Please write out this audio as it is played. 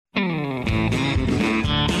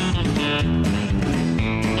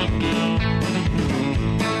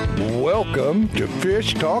Welcome to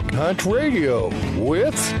Fish Talk Hunt Radio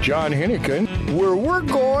with John Hennigan, where we're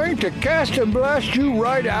going to cast and blast you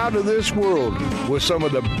right out of this world with some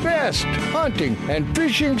of the best hunting and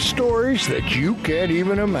fishing stories that you can't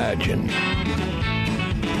even imagine.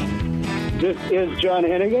 This is John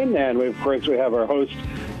Hennigan, and of course we have our host,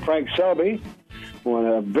 Frank Selby, one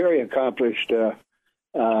a very accomplished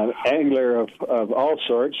angler of all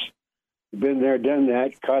sorts. Been there, done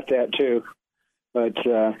that, caught that too. But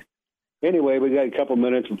anyway, we got a couple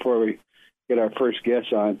minutes before we get our first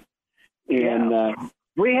guest on. And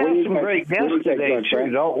we have some great guests today,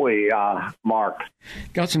 too, don't we, Mark?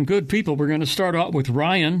 Got some good people. We're going to start out with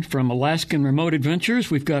Ryan from Alaskan Remote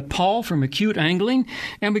Adventures. We've got Paul from Acute Angling,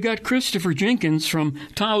 and we got Christopher Jenkins from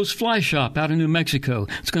Tao's Fly Shop out in New Mexico.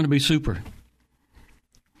 It's going to be super.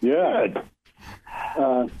 Yeah.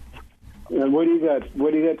 And what do you got?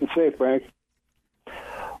 What do you got to say, Frank?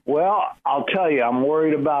 Well, I'll tell you, I'm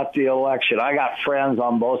worried about the election. I got friends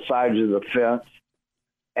on both sides of the fence,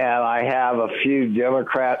 and I have a few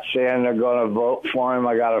Democrats saying they're going to vote for him.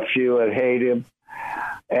 I got a few that hate him.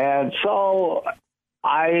 And so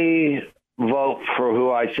I vote for who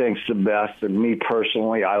I think's the best. And me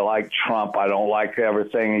personally, I like Trump. I don't like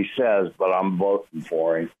everything he says, but I'm voting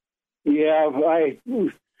for him. Yeah,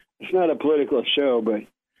 it's not a political show, but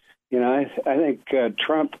you know, I think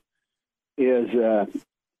Trump is a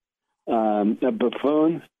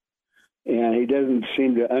buffoon, and he doesn't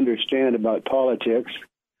seem to understand about politics.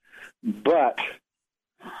 But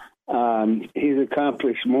he's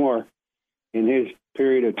accomplished more in his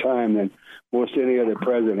period of time than most any other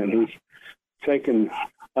president. He's taken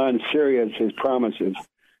on serious his promises.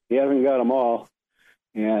 He hasn't got them all,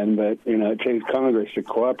 but you know, it takes Congress to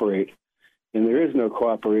cooperate, and there is no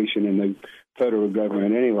cooperation in the federal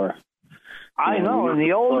government anywhere. I know. In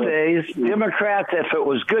the old days, Democrats, if it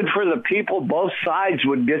was good for the people, both sides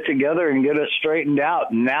would get together and get it straightened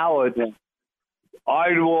out. Now it's,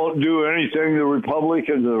 I won't do anything the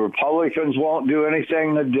Republicans won't do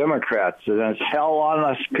anything the Democrats, and it's hell on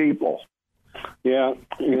us people. Yeah,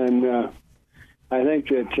 and I think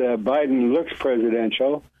that Biden looks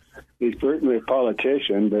presidential. He's certainly a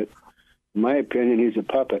politician, but in my opinion, he's a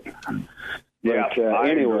puppet. Yeah, but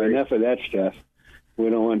anyway, enough of that stuff. We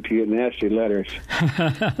don't want to get nasty letters.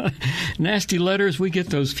 Nasty letters, we get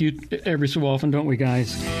those few every so often, don't we,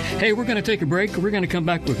 guys? Hey, we're going to take a break. We're going to come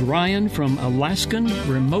back with Ryan from Alaskan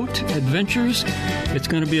Remote Adventures. It's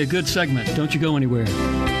going to be a good segment. Don't you go anywhere.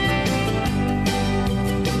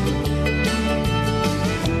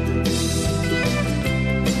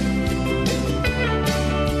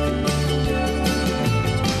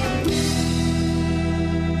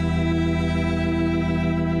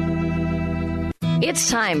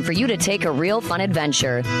 It's time for you to take a real fun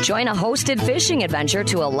adventure. Join a hosted fishing adventure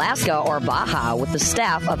to Alaska or Baja with the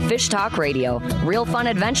staff of Fish Talk Radio. Real Fun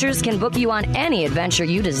Adventures can book you on any adventure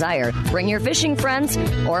you desire. Bring your fishing friends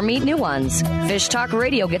or meet new ones. Fish Talk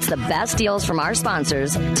Radio gets the best deals from our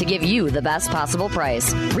sponsors to give you the best possible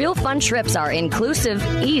price. Real Fun trips are inclusive,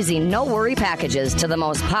 easy, no-worry packages to the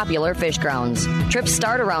most popular fish grounds. Trips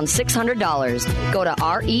start around $600. Go to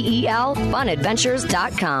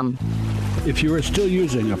REELfunadventures.com. If you are still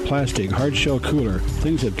using a plastic hard-shell cooler,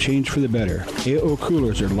 things have changed for the better. AO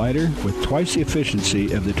coolers are lighter with twice the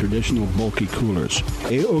efficiency of the traditional bulky coolers.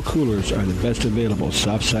 AO coolers are the best available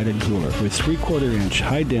soft-sided cooler with 3/4-inch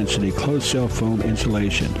high-density closed-cell foam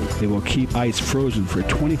insulation. They will keep ice frozen for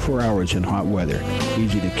 24 hours in hot weather.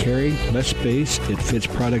 Easy to carry, less space, it fits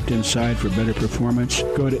product inside for better performance.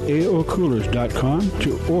 Go to AOcoolers.com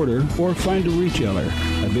to order or find a retailer.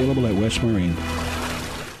 Available at West Marine.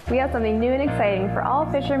 We have something new and exciting for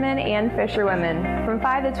all fishermen and fisherwomen, from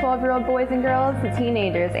 5 to 12-year-old boys and girls to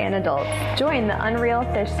teenagers and adults. Join the Unreal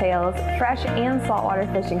Fish Tales Fresh and Saltwater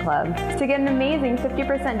Fishing Club to get an amazing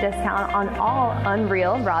 50% discount on all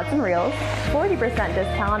Unreal rods and reels, 40%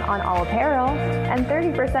 discount on all apparel, and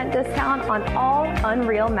 30% discount on all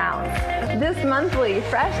Unreal mounts. This monthly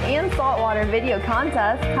Fresh and Saltwater video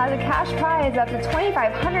contest has a cash prize up to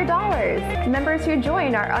 $2,500. Members who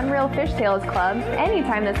join our Unreal Fish Tales Club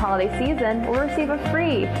anytime this holiday season will receive a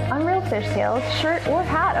free Unreal Fish Tales shirt or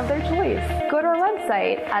hat of their choice. Go to our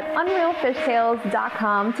website at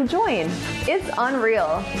unrealfishtales.com to join. It's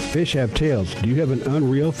Unreal. Fish have tails. Do you have an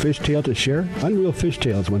Unreal Fish Tale to share? Unreal Fish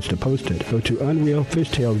Tales wants to post it. Go to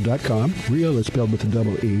unrealfishtales.com. Real is spelled with a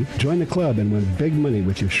double E. Join the club and win big money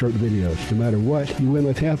with your short videos. No matter what, you win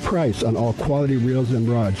with half price on all quality reels and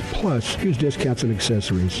rods. Plus, huge discounts and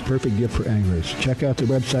accessories. Perfect gift for anglers. Check out the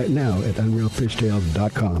website now at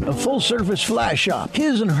unrealfishtales.com. Ecom, a full-service fly shop.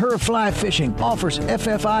 His and Her Fly Fishing offers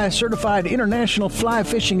FFI certified international fly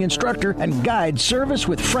fishing instructor and guide service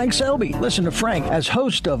with Frank Selby. Listen to Frank as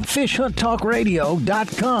host of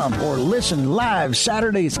FishHuntTalkRadio.com or listen live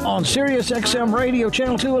Saturdays on Sirius XM Radio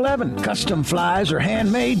Channel 211. Custom flies are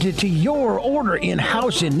handmade to your order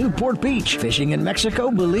in-house in Newport Beach. Fishing in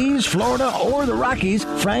Mexico, Belize, Florida, or the Rockies,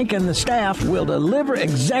 Frank and the staff will deliver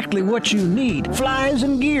exactly what you need. Flies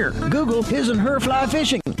and gear. Google His and Her Fly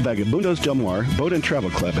Fishing. Vagabundos Del Mar Boat and Travel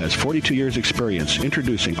Club has 42 years experience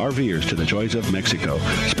introducing RVers to the joys of Mexico.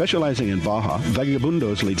 Specializing in Baja,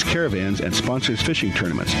 Vagabundos leads caravans and sponsors fishing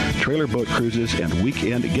tournaments, trailer boat cruises, and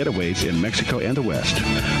weekend getaways in Mexico and the West.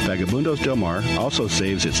 Vagabundos Del Mar also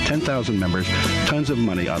saves its 10,000 members tons of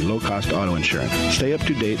money on low-cost auto insurance. Stay up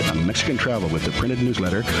to date on Mexican travel with the printed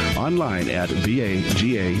newsletter online at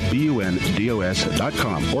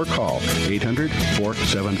vagabundos.com or call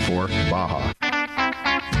 800-474-BAJA.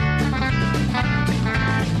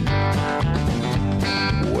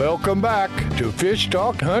 Welcome back to Fish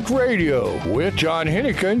Talk Hunt Radio with John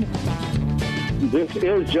Hennigan. This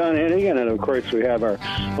is John Hennigan, and of course we have our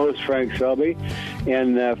host Frank Selby.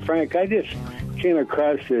 And Frank, I just came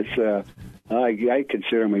across this. I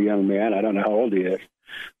consider him a young man. I don't know how old he is,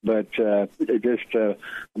 but just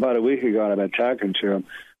about a week ago, I've been talking to him.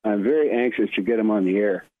 I'm very anxious to get him on the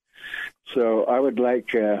air. So I would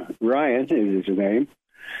like Ryan, is his name,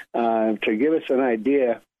 to give us an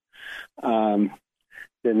idea.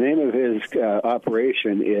 The name of his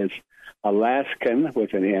operation is Alaskan,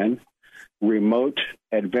 with an N, Remote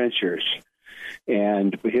Adventures.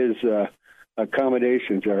 And his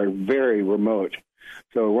accommodations are very remote.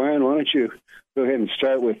 So, Ryan, why don't you go ahead and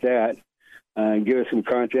start with that and give us some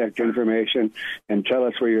contact information and tell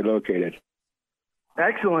us where you're located.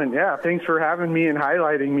 Excellent. Yeah, thanks for having me and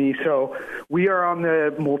highlighting me. So we are on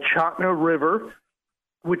the Mulchatna River,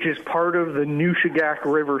 which is part of the Nushagak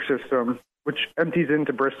River system, which empties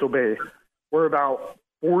into Bristol Bay. We're about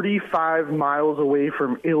 45 miles away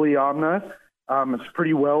from Iliamna. It's a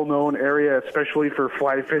pretty well-known area, especially for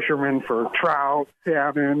fly fishermen, for trout,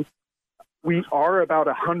 salmon. We are about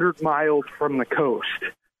 100 miles from the coast.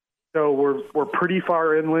 So we're pretty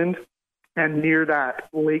far inland and near that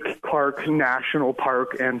Lake Clark National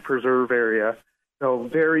Park and Preserve area. So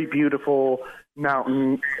very beautiful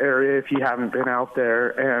mountain area if you haven't been out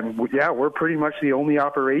there. And yeah, we're pretty much the only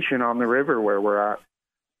operation on the river where we're at.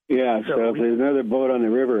 Yeah, so if there's another boat on the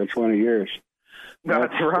river, it's one of yours.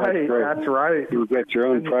 That's right. That's right. You get your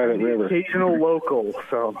own private river. Occasional local,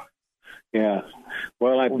 so. Yeah.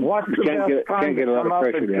 Well, I can't get a lot of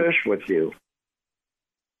pressure there. Fish with you.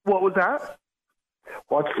 What was that?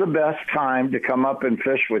 What's the best time to come up and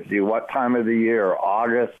fish with you? What time of the year?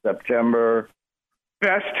 August, September?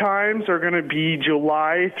 Best times are going to be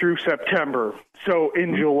July through September. So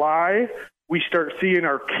in July, we start seeing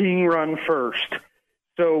our king run first.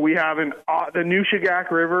 So we have the Nushagak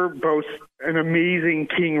River boasts an amazing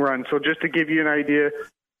king run. So just to give you an idea,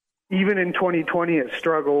 even in 2020 it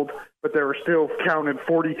struggled, but there were still counted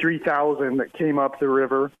 43,000 that came up the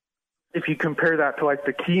river. If you compare that to like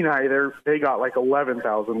the Kenai, they got like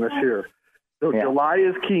 11,000 this year. So yeah. July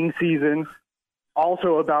is king season.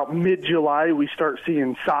 Also about mid-July, we start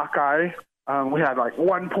seeing sockeye. We had like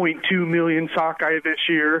 1.2 million sockeye this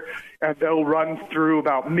year, and they'll run through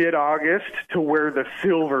about mid-August to where the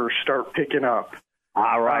silvers start picking up.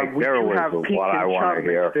 All right, we do have pink and chub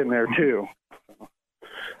mixed in there too.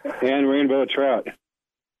 And rainbow trout.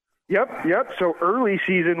 Yep. So early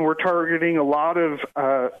season, we're targeting a lot of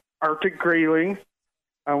Arctic grayling.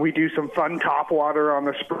 We do some fun topwater on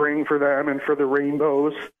the spring for them and for the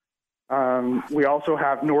rainbows. We also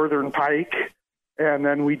have northern pike. And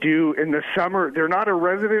then we do in the summer, they're not a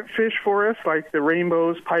resident fish for us like the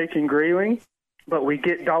rainbows, pike, and grayling, but we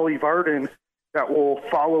get Dolly Varden that will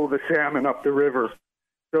follow the salmon up the river.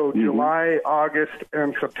 So July, August,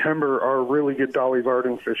 and September are really good Dolly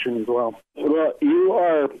Varden fishing as well. Well, you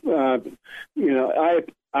are,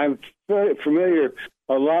 I'm familiar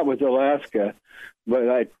a lot with Alaska,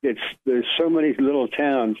 but there's so many little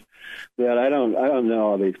towns that I don't know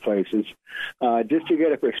all these places. Just to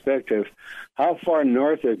get a perspective, how far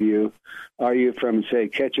north of you are you from, say,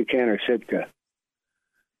 Ketchikan or Sitka?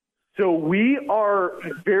 So we are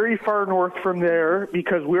very far north from there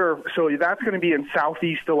because that's going to be in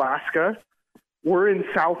southeast Alaska. We're in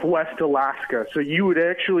southwest Alaska. So you would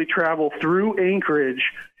actually travel through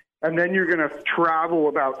Anchorage, and then you're going to travel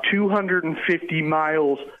about 250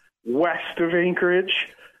 miles west of Anchorage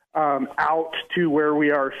out to where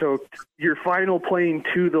we are. So your final plane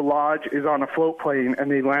to the lodge is on a float plane,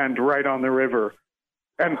 and they land right on the river.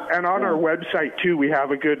 And on our website, too, we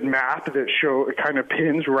have a good map that it kind of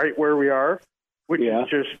pins right where we are, which is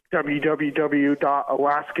just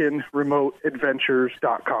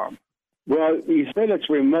www.alaskanremoteadventures.com. Well, you said it's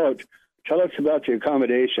remote. Tell us about the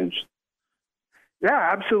accommodations.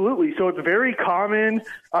 Yeah, absolutely. So it's very common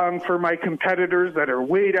for my competitors that are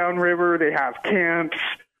way downriver. They have camps,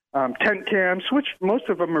 tent camps, which most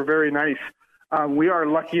of them are very nice. We are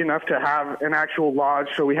lucky enough to have an actual lodge.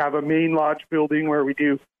 So we have a main lodge building where we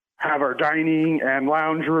do have our dining and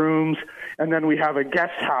lounge rooms. And then we have a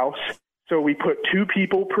guest house. So we put 2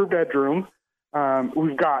 people per bedroom.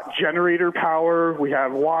 We've got generator power. We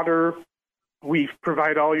have water. We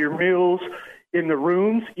provide all your meals in the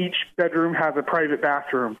rooms. Each bedroom has a private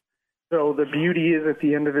bathroom. So the beauty is at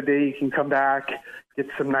the end of the day, you can come back, get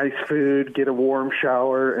some nice food, get a warm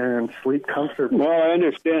shower, and sleep comfortably. Well, I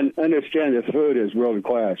understand the food is world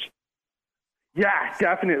class. Yeah,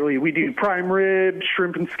 definitely. We do prime rib,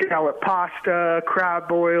 shrimp and scallop pasta, crab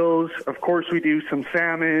boils. Of course, we do some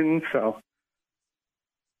salmon. So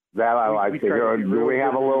that I like to hear. Do we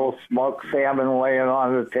have a little smoked salmon laying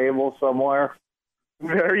on the table somewhere?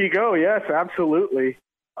 There you go. Yes, absolutely.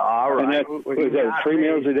 All right. And was that 3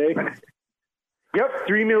 meals a day? Yep,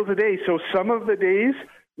 3 meals a day. So some of the days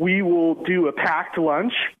we will do a packed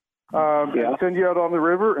lunch and send you out on the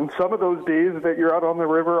river. And some of those days that you're out on the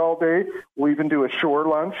river all day, we'll even do a shore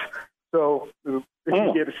lunch. So if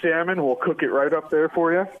you get a salmon, we'll cook it right up there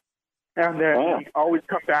for you. And then we always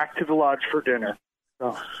come back to the lodge for dinner.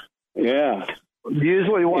 So. Yeah.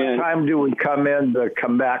 Usually what time do we come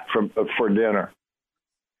back for dinner?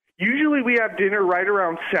 Usually we have dinner right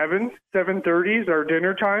around 7:30 is our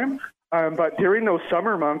dinner time. But during those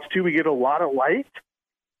summer months, too, we get a lot of light.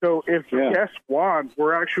 So if guests want,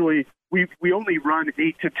 we're actually, we only run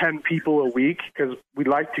 8 to 10 people a week because we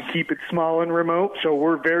like to keep it small and remote. So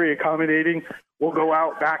we're very accommodating. We'll go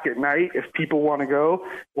out back at night if people want to go,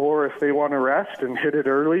 or if they want to rest and hit it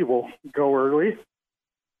early, we'll go early.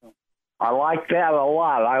 I like that a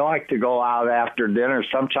lot. I like to go out after dinner.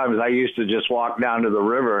 Sometimes I used to just walk down to the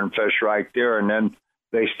river and fish right there, and then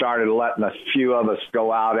they started letting a few of us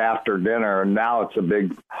go out after dinner, and now it's a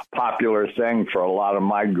big popular thing for a lot of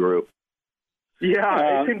my group.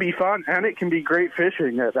 Yeah, it can be fun, and it can be great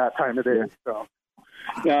fishing at that time of day. So,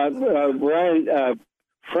 Ryan,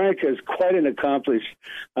 Frank is quite an accomplished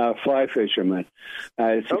fly fisherman.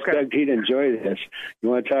 I suspect he'd enjoy this. You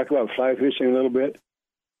want to talk about fly fishing a little bit?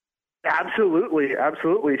 Absolutely,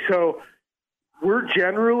 absolutely. So we're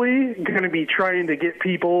generally going to be trying to get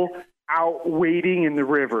people out wading in the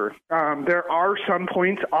river. There are some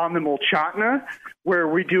points on the Mulchatna where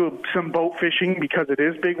we do some boat fishing because it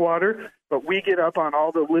is big water, but we get up on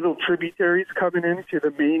all the little tributaries coming into the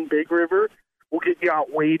main big river. We'll get you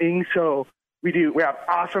out wading. So we have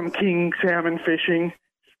awesome king salmon fishing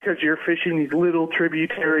because you're fishing these little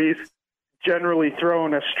tributaries, generally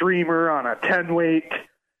throwing a streamer on a 10-weight,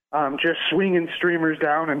 just swinging streamers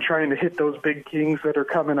down and trying to hit those big kings that are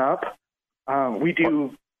coming up. We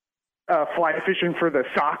do fly fishing for the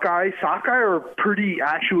sockeye. Sockeye are pretty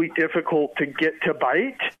actually difficult to get to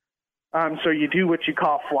bite. So you do what you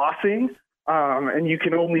call flossing, and you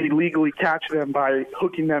can only legally catch them by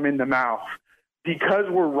hooking them in the mouth. Because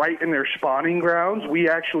we're right in their spawning grounds, we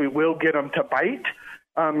actually will get them to bite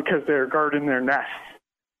because they're guarding their nests.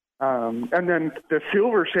 And then the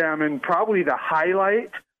silver salmon, probably the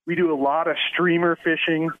highlight. We do a lot of streamer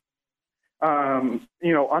fishing,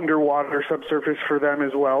 underwater, subsurface for them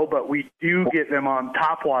as well, but we do get them on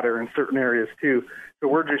top water in certain areas too. So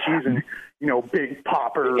we're just using, big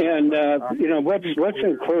popper. And, what's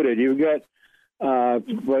included? You've got,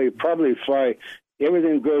 you probably fly,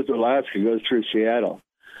 everything goes to Alaska, goes through Seattle.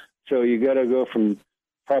 So you got to go from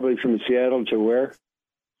Seattle to where?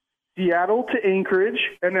 Seattle to Anchorage,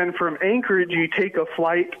 and then from Anchorage you take a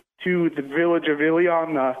flight to the village of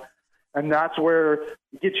Ilion, and that's where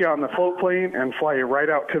we get you on the float plane and fly you right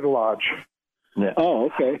out to the lodge. Yeah.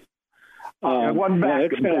 Oh, okay. One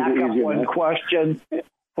question.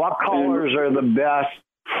 What colors are the best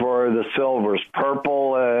for the silvers?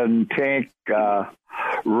 Purple and pink,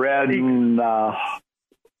 red and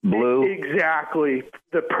blue? Exactly.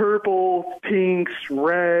 The purple, pinks,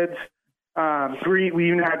 reds, green. We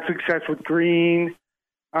even had success with green.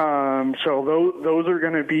 So those are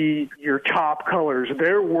going to be your top colors.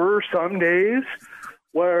 There were some days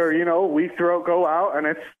where, we go out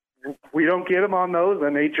and we don't get them on those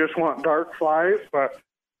and they just want dark flies, but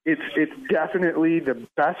it's definitely the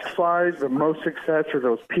best flies, the most success are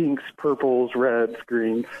those pinks, purples, reds,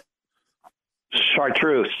 greens.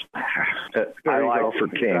 Chartreuse. I like for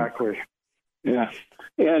king. Exactly. Yeah.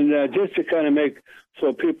 And just to kind of make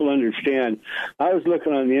so people understand, I was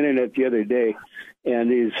looking on the internet the other day,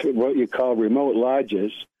 and these what you call remote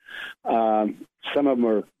lodges. Some of them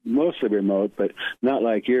are mostly remote, but not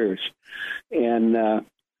like yours. And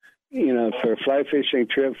for a fly fishing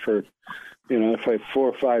trip for for 4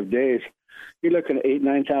 or 5 days, you're looking at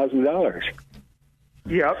 $8,000-9,000.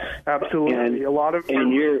 Yep, absolutely. And a lot of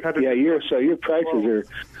your prices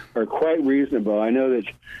are quite reasonable. I know that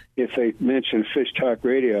if they mention Fish Talk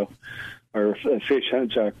Radio or Fish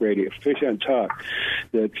Hunt Talk Radio, Fish Hunt Talk,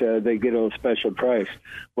 that they get a special price.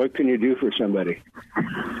 What can you do for somebody?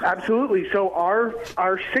 Absolutely. So our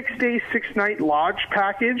 6-day, 6-night lodge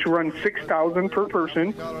package runs $6,000 per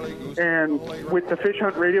person, and with the Fish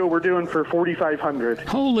Hunt Radio, we're doing for $4,500.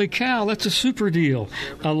 Holy cow, that's a super deal.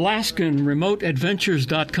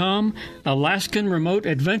 AlaskanRemoteAdventures.com.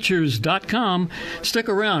 AlaskanRemoteAdventures.com. Stick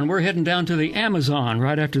around. We're heading down to the Amazon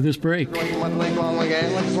right after this break.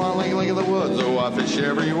 The woods, oh, I fish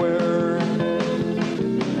everywhere.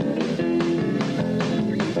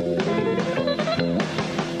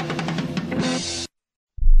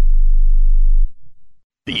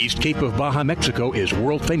 The East Cape of Baja, Mexico is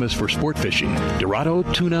world famous for sport fishing. Dorado,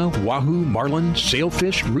 tuna, wahoo, marlin,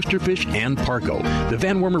 sailfish, roosterfish, and pargo. The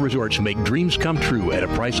Van Wormer Resorts make dreams come true at a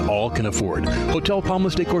price all can afford. Hotel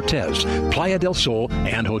Palmas de Cortez, Playa del Sol,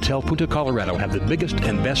 and Hotel Punta Colorado have the biggest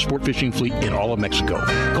and best sport fishing fleet in all of Mexico.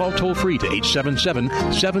 Call toll-free to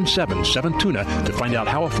 877-777-TUNA to find out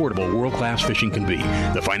how affordable world-class fishing can be.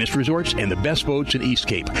 The finest resorts and the best boats in East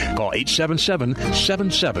Cape. Call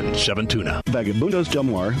 877-777-TUNA. Vagabundos Del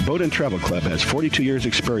Mar Boat and Travel Club has 42 years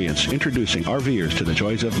experience introducing RVers to the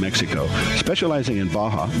joys of Mexico. Specializing in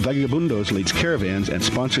Baja, Vagabundos leads caravans and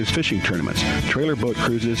sponsors fishing tournaments, trailer boat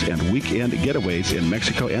cruises, and weekend getaways in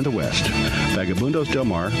Mexico and the West. Vagabundos Del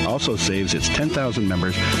Mar also saves its 10,000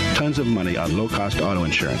 members tons of money on low-cost auto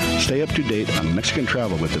insurance. Stay up to date on Mexican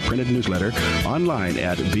travel with the printed newsletter online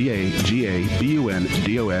at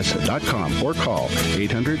vagabundos.com or call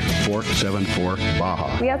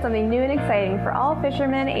 800-474-BAJA. We have something new and exciting for all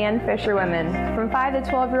fishermen and fisherwomen, from 5 to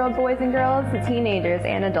 12-year-old boys and girls to teenagers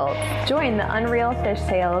and adults. Join the Unreal Fish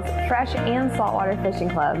Tales Fresh and Saltwater Fishing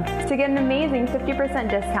Club to get an amazing 50%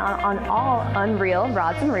 discount on all Unreal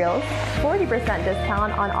rods and reels, 40%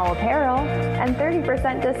 discount on all apparel, and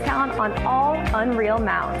 30% discount on all Unreal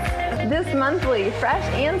mounts. This monthly Fresh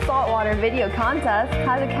and Saltwater video contest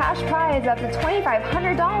has a cash prize up to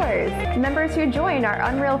 $2,500. Members who join our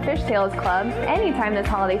Unreal Fish Tales Club anytime this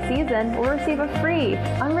holiday season will receive a free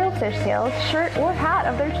Unreal Fish Tales shirt or hat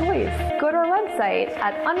of their choice. Go to our website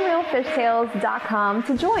at unrealfishtales.com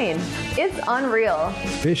to join. It's unreal.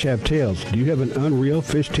 Fish have tails. Do you have an Unreal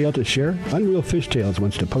Fish Tale to share? Unreal Fish Tales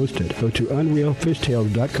wants to post it. Go to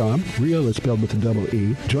unrealfishtales.com. Real is spelled with a double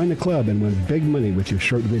E. Join the club and win big money with your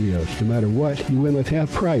short videos. No matter what, you win with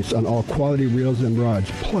half price on all quality reels and rods,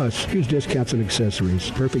 plus huge discounts and accessories.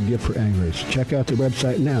 Perfect gift for anglers. Check out the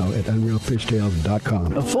website now at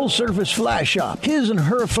unrealfishtales.com. A full-service fly shop, His and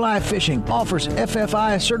Her Fly Fishing, offers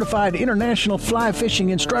FFI-certified international fly fishing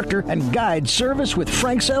instructor and guide service with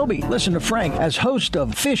Frank Selby. Listen to Frank as host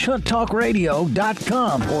of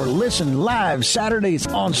FishHuntTalkRadio.com or listen live Saturdays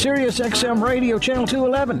on SiriusXM Radio Channel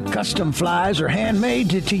 211. Custom flies are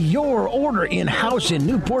handmade to your order in-house in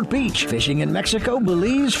Newport Beach. Fishing in Mexico,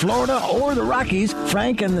 Belize, Florida, or the Rockies,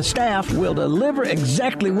 Frank and the staff will deliver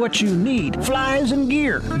exactly what you need. Flies and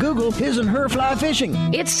gear. Google His and Her Fly Fishing.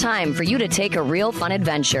 It's time for you to take a real fun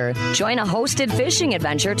adventure. Join a hosted fishing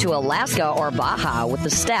adventure to Alaska or Baja with the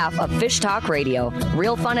staff of Fish Talk Radio.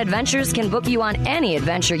 Real Fun Adventures can book you on any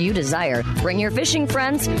adventure you desire. Bring your fishing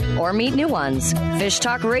friends or meet new ones. Fish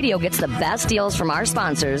Talk Radio gets the best deals from our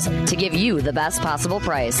sponsors to give you the best possible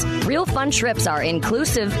price. Real Fun trips are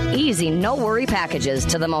inclusive, easy, no-worry packages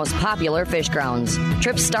to the most popular fish grounds.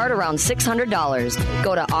 Trips start around $600.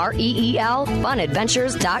 Go to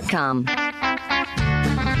REELFunadventures.com.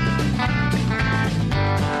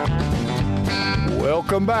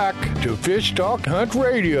 Welcome back to Fish Talk Hunt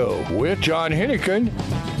Radio with John Hennigan.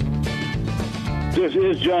 This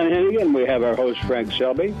is John Hennigan. We have our host, Frank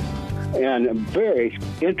Selby, and a very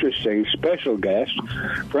interesting special guest.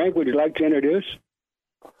 Frank, would you like to introduce?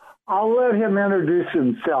 I'll let him introduce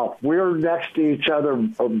himself. We're next to each other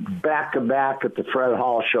back to back at the Fred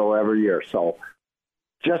Hall Show every year. So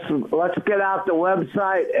just let's get out the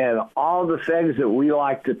website and all the things that we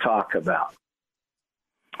like to talk about.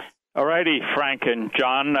 All righty, Frank and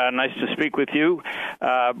John, nice to speak with you.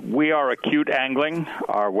 We are Acute Angling.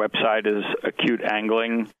 Our website is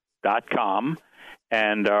acuteangling.com,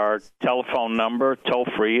 and our telephone number,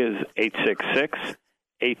 toll-free, is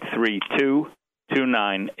 866-832-2987.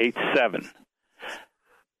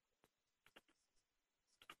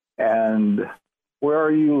 And where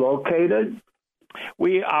are you located?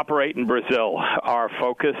 We operate in Brazil. Our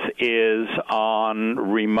focus is on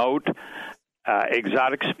remote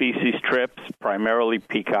exotic species trips, primarily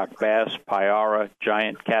peacock bass, payara,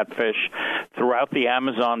 giant catfish, throughout the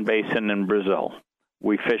Amazon basin in Brazil.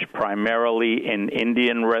 We fish primarily in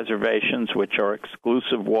Indian reservations, which are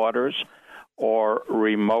exclusive waters, or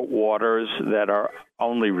remote waters that are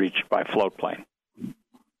only reached by float plane.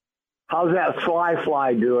 How's that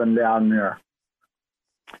fly doing down there?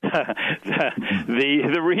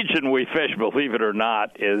 The region we fish, believe it or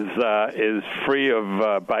not, is free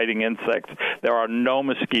of biting insects. There are no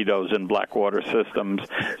mosquitoes in blackwater systems.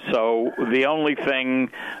 So the only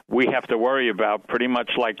thing we have to worry about, pretty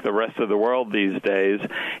much like the rest of the world these days,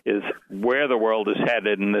 is where the world is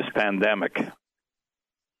headed in this pandemic.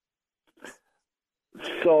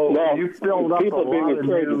 So you filled up people being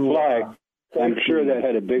afraid to fly. I'm sure that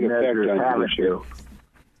had a big effect on you this year.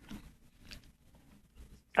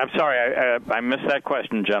 I'm sorry, I missed that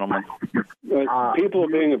question, gentlemen. People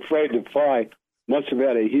being afraid to fly must have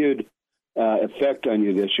had a huge effect on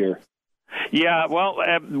you this year. Yeah, well,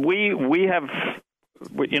 we have,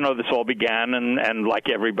 this all began, and like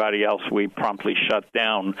everybody else, we promptly shut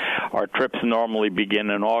down. Our trips normally begin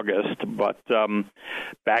in August, but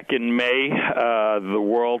back in May, the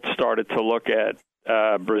world started to look at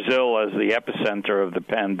Brazil as the epicenter of the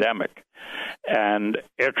pandemic. And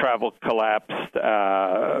air travel collapsed.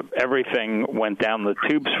 Everything went down the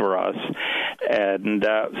tubes for us. And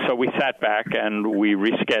so we sat back and we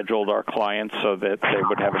rescheduled our clients so that they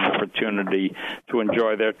would have an opportunity to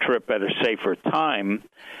enjoy their trip at a safer time.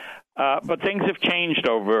 But things have changed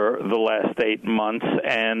over the last 8 months,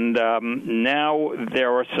 and now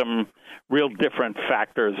there are some real different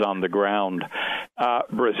factors on the ground.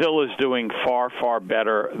 Brazil is doing far, far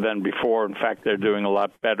better than before. In fact, they're doing a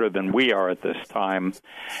lot better than we are at this time.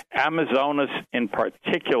 Amazonas, in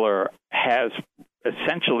particular, has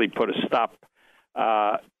essentially put a stop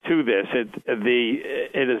to this.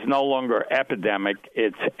 It is no longer epidemic,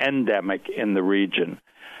 it's endemic in the region.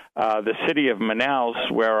 The city of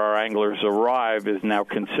Manaus, where our anglers arrive, is now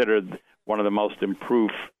considered one of the most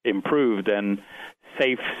improved and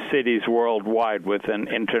safe cities worldwide with an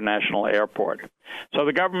international airport. So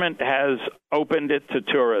the government has opened it to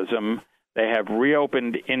tourism. They have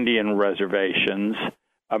reopened Indian reservations.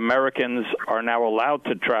 Americans are now allowed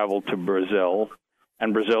to travel to Brazil,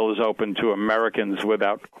 and Brazil is open to Americans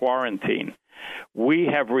without quarantine. We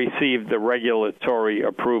have received the regulatory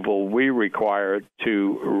approval we required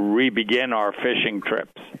to re-begin our fishing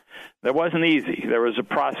trips. That wasn't easy. There was a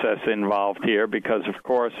process involved here because, of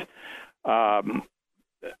course,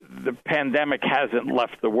 the pandemic hasn't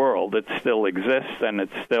left the world. It still exists, and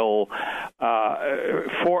it's still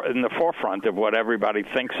in the forefront of what everybody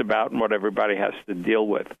thinks about and what everybody has to deal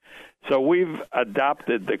with. So we've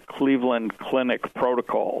adopted the Cleveland Clinic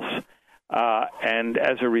protocols. And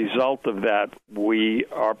as a result of that, we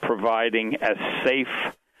are providing as safe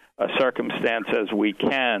a circumstance as we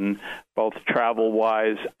can, both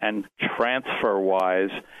travel-wise and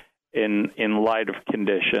transfer-wise, in light of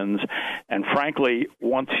conditions. And frankly,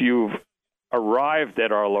 once you've arrived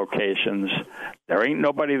at our locations, there ain't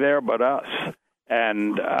nobody there but us.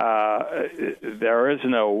 And there is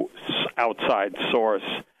no outside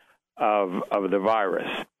source of the virus.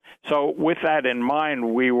 So with that in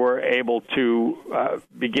mind, we were able to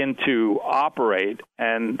begin to operate,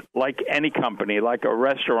 and like any company, like a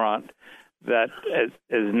restaurant that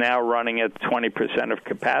is now running at 20% of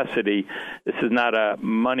capacity, this is not a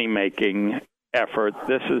money-making effort.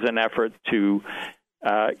 This is an effort to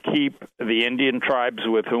keep the Indian tribes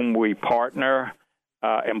with whom we partner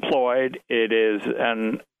employed. It is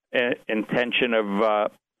an intention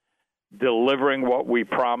of delivering what we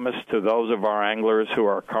promised to those of our anglers who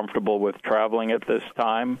are comfortable with traveling at this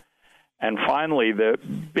time. And finally, the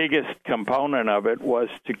biggest component of it was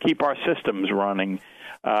to keep our systems running.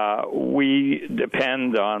 We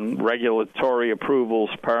depend on regulatory approvals,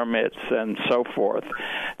 permits, and so forth.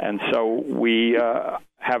 And so we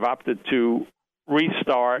have opted to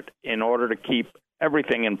restart in order to keep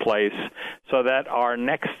everything in place so that our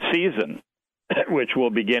next season, which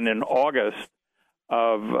will begin in August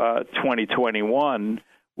of 2021,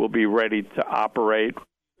 will be ready to operate,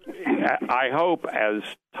 I hope, as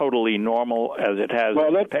totally normal as it has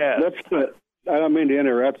in the past. I don't mean to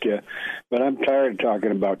interrupt you, but I'm tired of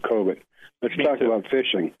talking about COVID. Let's talk about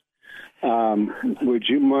fishing. Would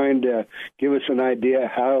you mind give us an idea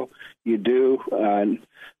how you do,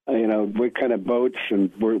 what kind of boats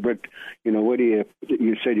and what do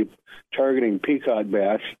you said you're targeting peacock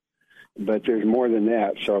bass, but there's more than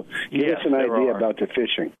that. So give us an idea about the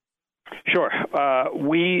fishing. Sure.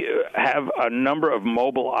 We have a number of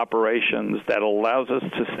mobile operations that allows us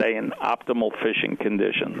to stay in optimal fishing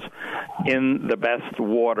conditions in the best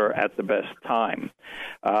water at the best time.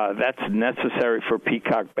 That's necessary for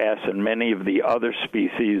peacock bass and many of the other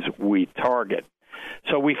species we target.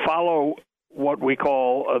 So we follow what we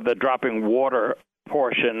call the dropping water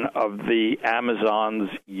portion of the Amazon's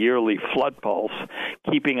yearly flood pulse,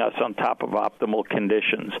 keeping us on top of optimal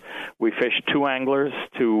conditions. We fish 2 anglers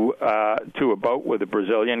to a boat with a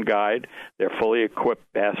Brazilian guide. They're fully equipped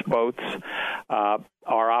bass boats.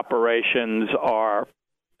 Our operations are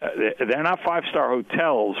they're not 5-star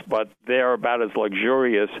hotels, but they're about as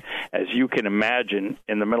luxurious as you can imagine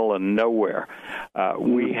in the middle of nowhere.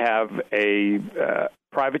 We have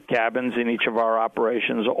private cabins in each of our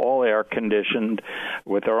operations, all air-conditioned,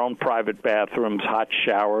 with our own private bathrooms, hot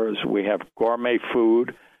showers. We have gourmet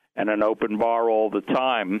food and an open bar all the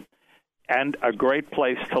time, and a great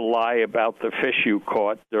place to lie about the fish you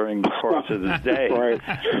caught during the course of the day.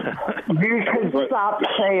 You can stop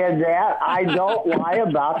saying that. I don't lie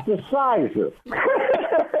about the sizes.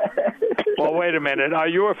 Well, wait a minute. Are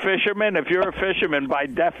you a fisherman? If you're a fisherman, by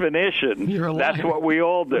definition, that's what we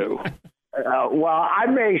all do. Well, I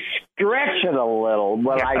may stretch it a little,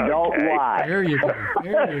 but I don't lie. There you go.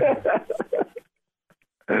 There you go.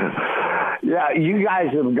 Yeah, you guys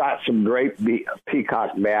have got some great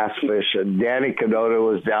peacock bass fishing. Danny Cadota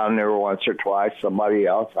was down there once or twice. Somebody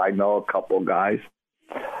else. I know a couple guys.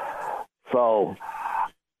 So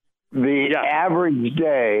the average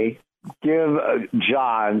day, give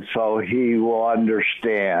John so he will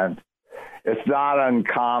understand. It's not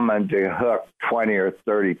uncommon to hook 20 or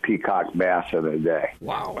 30 peacock bass in a day.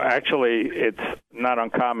 Wow. Actually, it's not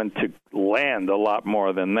uncommon to land a lot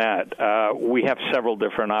more than that. We have several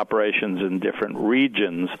different operations in different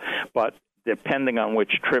regions, but depending on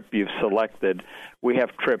which trip you've selected, we have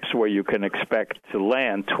trips where you can expect to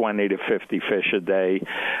land 20 to 50 fish a day.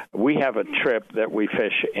 We have a trip that we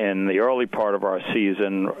fish in the early part of our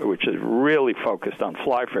season, which is really focused on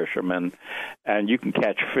fly fishermen, and you can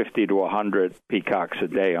catch 50 to 100 peacocks a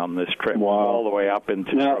day on this trip, all the way up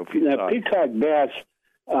into trophy size. Now, peacock bass,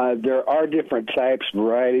 there are different types,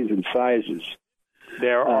 varieties, and sizes.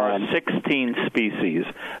 There are 16 species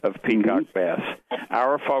of peacock bass.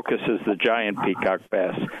 Our focus is the giant peacock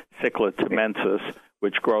bass, Cichlid temensis,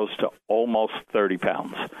 which grows to almost 30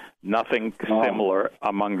 pounds. Nothing similar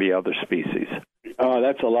among the other species. Oh,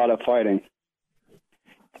 that's a lot of fighting.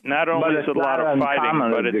 Not only is it a lot of fighting,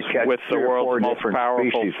 but it's with the world's most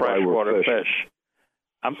powerful freshwater fish.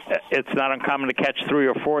 It's not uncommon to catch 3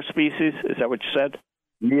 or 4 species? Is that what you said?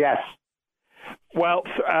 Yes. Well,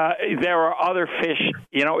 there are other fish.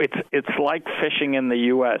 You know, it's like fishing in the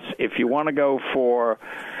U.S. If you want to go for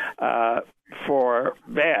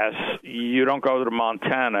bass, you don't go to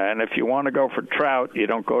Montana, and if you want to go for trout, you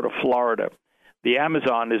don't go to Florida. The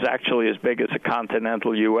Amazon is actually as big as the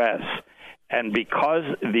continental U.S., and because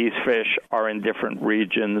these fish are in different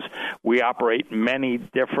regions, we operate many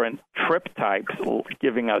different trip types,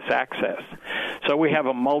 giving us access. So we have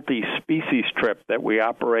a multi-species trip that we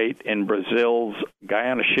operate in Brazil's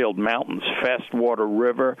Guiana Shield Mountains. Fastwater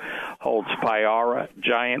River holds payara,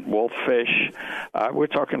 giant wolffish. We're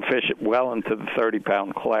talking fish well into the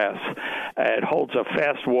 30-pound class. It holds a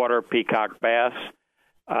fastwater peacock bass.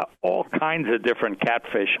 All kinds of different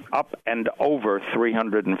catfish up and over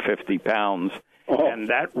 350 pounds, and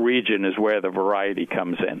that region is where the variety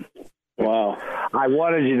comes in. Wow. I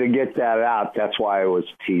wanted you to get that out. That's why I was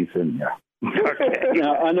teasing you. Okay.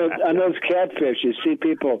 Now, on those catfish, you see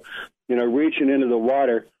people, reaching into the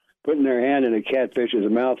water, putting their hand in a catfish's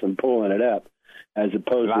mouth and pulling it up, as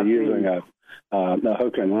opposed to using a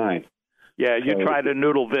hook and line. Yeah, you try to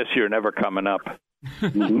noodle this, you're never coming up.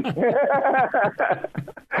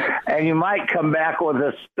 And you might come back with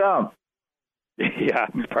a stump. Yeah,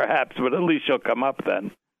 perhaps, but at least you'll come up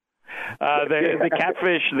then. The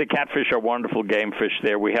catfish are wonderful game fish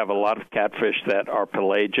there. We have a lot of catfish that are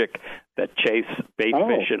pelagic, that chase bait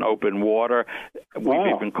fish in open water. We've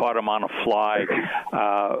even caught them on a fly.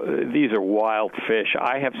 These are wild fish.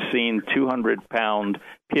 I have seen 200-pound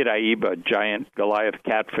Piraiba, giant Goliath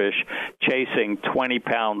catfish, chasing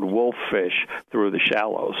 20-pound wolffish through the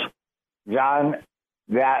shallows. John,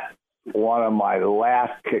 that's one of my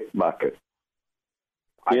last kick buckets.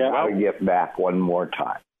 I got to get back one more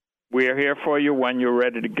time. We are here for you when you're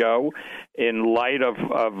ready to go. In light of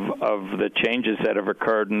the changes that have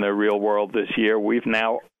occurred in the real world this year, we've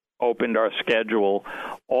now opened our schedule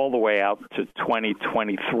all the way out to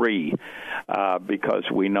 2023 because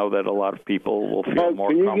we know that a lot of people will feel more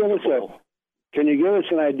comfortable. Can you give us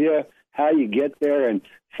an idea how you get there and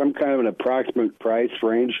some kind of an approximate price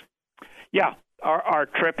range? Yeah. Our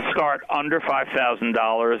trips start under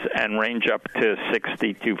 $5,000 and range up to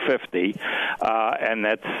 $6,250, and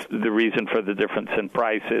that's the reason for the difference in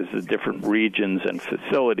prices. The different regions and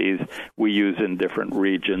facilities we use in different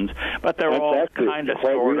regions, but they're all kind of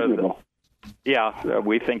sort of. Yeah,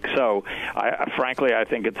 we think so. Frankly, I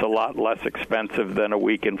think it's a lot less expensive than a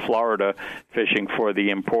week in Florida fishing for the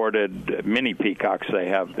imported mini peacocks they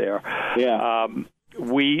have there. Yeah.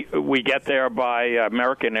 We get there by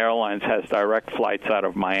American Airlines has direct flights out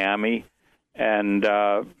of Miami, and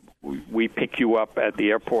we pick you up at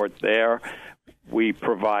the airport there. We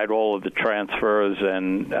provide all of the transfers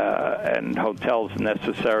and hotels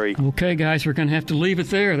necessary. Okay, guys, we're going to have to leave it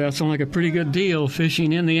there. That sounds like a pretty good deal.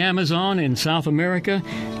 Fishing in the Amazon in South America,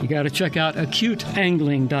 you got to check out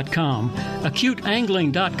acuteangling.com.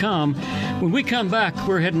 Acuteangling.com. When we come back,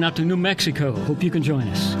 we're heading out to New Mexico. Hope you can join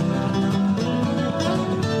us.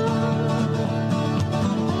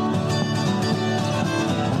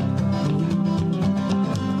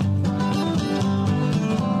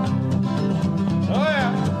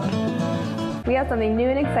 We have something new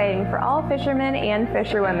and exciting for all fishermen and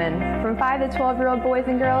fisherwomen, from 5 to 12-year-old boys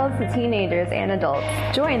and girls to teenagers and adults.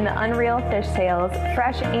 Join the Unreal Fish Tales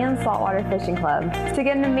Fresh and Saltwater Fishing Club to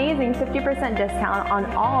get an amazing 50% discount on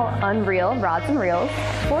all Unreal rods and reels,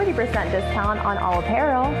 40% discount on all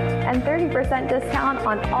apparel, and 30% discount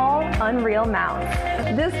on all Unreal mounts.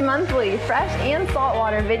 This monthly Fresh and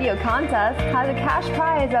Saltwater video contest has a cash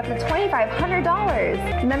prize up to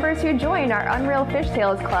 $2,500. Members who join our Unreal Fish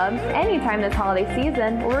Tales Club anytime this holiday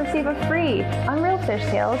season will receive a free Unreal Fish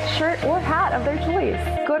Tales shirt or hat of their choice.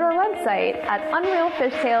 Go to our website at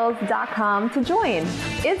unrealfishtales.com to join.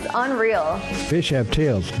 It's unreal. Fish have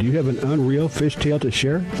tails. Do you have an Unreal Fish Tale to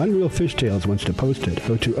share? Unreal Fish Tales wants to post it.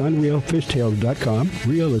 Go to unrealfishtales.com.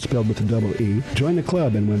 Real is spelled with a double E. Join the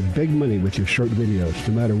club and win big money with your short videos.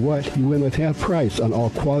 No matter what, you win with half price on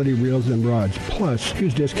all quality reels and rods, plus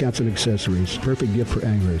huge discounts and accessories. Perfect gift for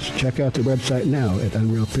anglers. Check out the website now at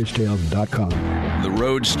unrealfishtales.com. The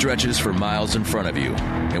road stretches for miles in front of you,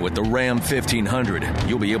 and with the Ram 1500,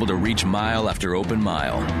 you'll be able to reach mile after open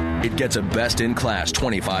mile. It gets a best-in-class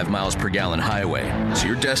 25 miles per gallon highway, so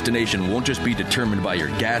your destination won't just be determined by your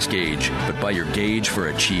gas gauge, but by your gauge for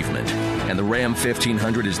achievement. And the Ram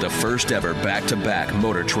 1500 is the first ever back-to-back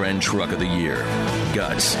Motor Trend Truck of the Year.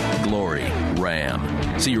 Guts, glory,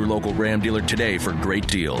 Ram. See your local Ram dealer today for great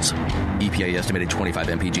deals. EPA estimated 25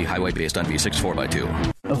 mpg highway based on V6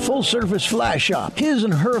 4x2. A full-service fly shop, His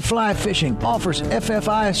and Her Fly Fishing, offers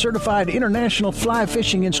FFI-certified international fly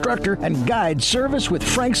fishing instructor and guide service with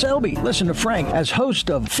Frank Selby. Listen to Frank as host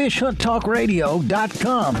of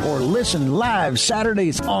FishHuntTalkRadio.com or listen live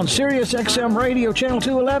Saturdays on SiriusXM Radio Channel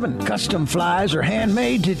 211. Custom flies are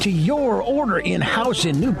handmade to your order in-house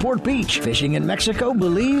in Newport Beach. Fishing in Mexico,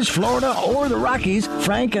 Belize, Florida, or the Rockies,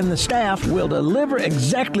 Frank and the staff will deliver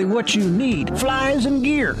exactly what you need. Flies and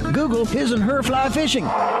gear. Google His and Her Fly Fishing.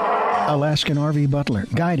 Alaskan RV Butler.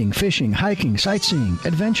 Guiding, fishing, hiking, sightseeing,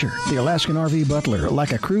 adventure. The Alaskan RV Butler.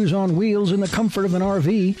 Like a cruise on wheels in the comfort of an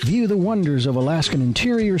RV, view the wonders of Alaskan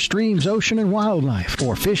interior, streams, ocean, and wildlife.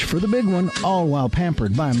 Or fish for the big one, all while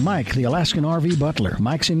pampered by Mike, the Alaskan RV Butler.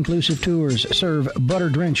 Mike's inclusive tours serve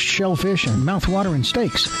butter-drenched shellfish and mouth-watering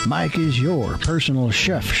steaks. Mike is your personal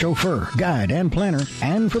chef, chauffeur, guide, and planner.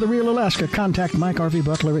 And for the real Alaska, contact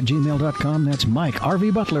MikeRVButler@gmail.com. That's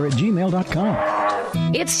MikeRVButler@gmail.com.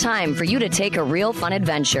 It's time for you to take a real fun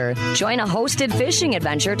adventure. Join a hosted fishing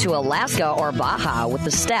adventure to Alaska or Baja with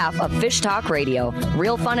the staff of Fish Talk Radio.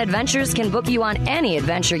 Real Fun Adventures can book you on any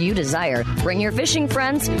adventure you desire. Bring your fishing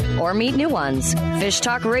friends or meet new ones. Fish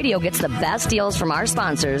Talk Radio gets the best deals from our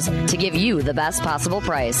sponsors to give you the best possible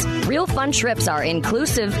price. Real Fun trips are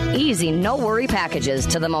inclusive, easy, no-worry packages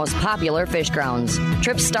to the most popular fish grounds.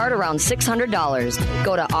 Trips start around $600.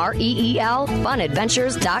 Go to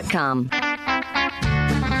REELFunadventures.com.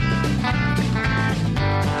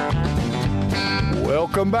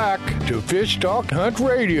 Welcome back to Fish Talk Hunt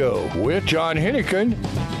Radio with John Hennigan.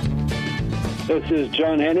 This is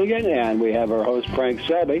John Hennigan, and we have our host, Frank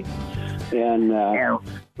Selby. And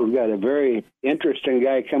we've got a very interesting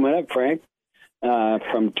guy coming up, Frank,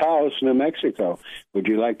 from Taos, New Mexico. Would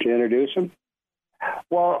you like to introduce him?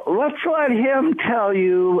 Well, let's let him tell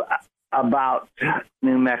you about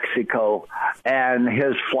New Mexico and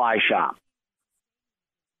his fly shop.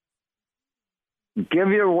 Give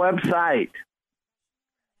your website.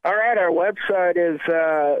 All right, our website is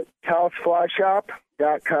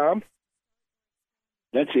taosflyshop.com.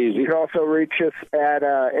 That's easy. You can also reach us at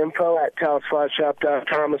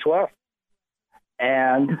info@taosflyshop.com as well.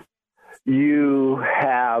 And you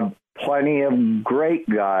have plenty of great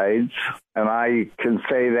guides and I can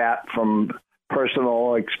say that from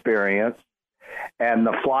personal experience. And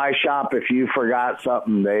the fly shop, if you forgot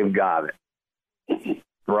something, they've got it.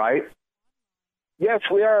 Right? Yes,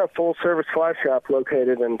 we are a full-service fly shop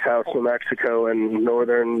located in Taos, New Mexico, in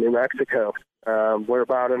northern New Mexico. We're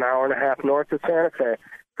about an hour and a half north of Santa Fe,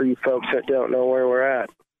 for you folks that don't know where we're at.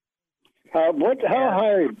 How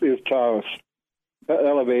high is Taos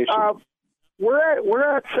elevation?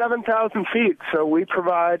 We're at 7,000 feet, so we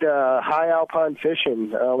provide high alpine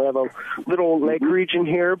fishing. We have a little lake region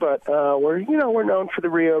here, but we're known for the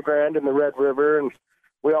Rio Grande and the Red River, and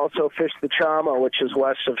we also fish the Chama, which is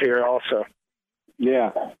west of here also.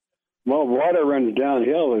 Yeah. Well, water runs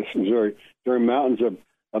downhill. Is there mountains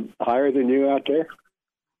higher than you out there?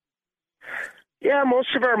 Yeah,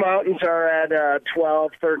 most of our mountains are at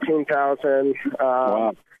 12, 13,000.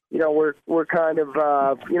 Wow. We're kind of,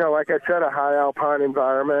 like I said, a high alpine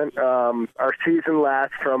environment. Our season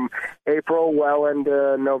lasts from April well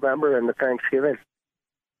into November into Thanksgiving.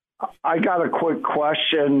 I got a quick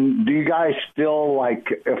question. Do you guys still,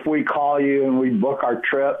 if we call you and we book our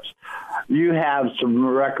trips, you have some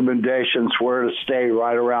recommendations where to stay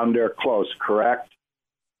right around there close, correct?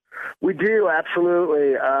 We do,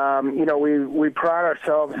 absolutely. We pride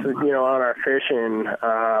ourselves, on our fishing,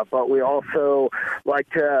 but we also like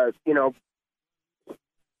to,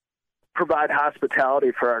 provide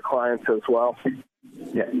hospitality for our clients as well.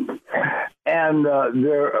 Yeah. And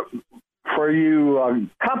for you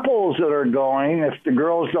couples that are going, if the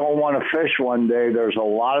girls don't want to fish one day, there's a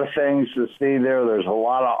lot of things to see there. There's a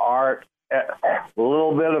lot of art, a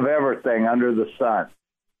little bit of everything under the sun.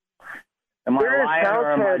 Am I lying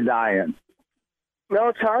or am I dying?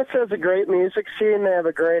 No, Taos has a great music scene. They have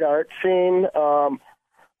a great art scene.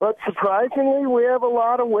 But surprisingly, we have a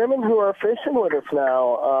lot of women who are fishing with us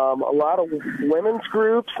now. A lot of women's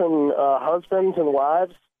groups and husbands and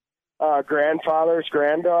wives, grandfathers,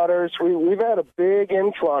 granddaughters. We've had a big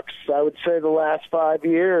influx, I would say, the last 5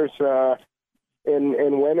 years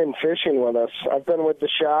in women fishing with us. I've been with the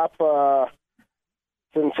shop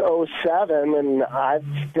since 2007, and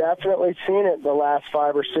I've definitely seen it the last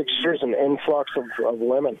 5 or 6 years, an influx of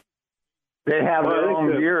women. They have their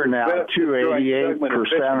own gear now, too, 88%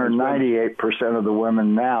 or 98% of the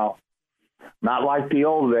women now. Not like the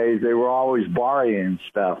old days. They were always borrowing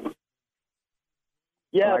stuff.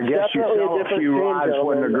 Yeah, I guess you sell a few rods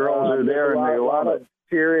when the girls are there and they love it.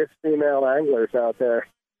 Serious female anglers out there.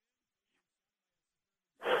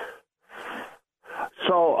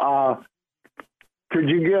 So, could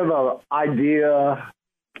you give an idea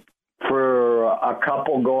for a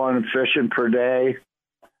couple going fishing per day,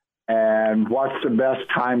 and what's the best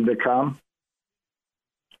time to come?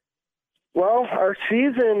 Well, our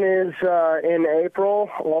season is in April,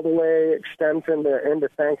 all the way extends into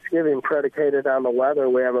Thanksgiving, predicated on the weather.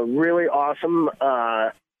 We have a really awesome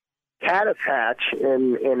caddis hatch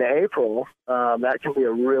in April. That can be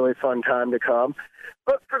a really fun time to come.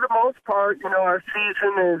 But for the most part, our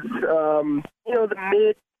season is,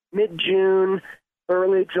 the mid-June,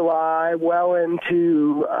 early July, well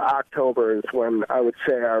into October is when I would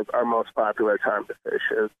say our most popular time to fish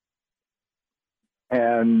is.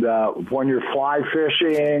 And when you're fly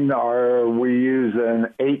fishing, are we using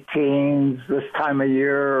 18s this time of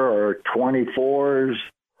year, or 24s,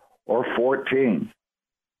 or 14s?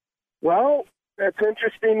 Well, it's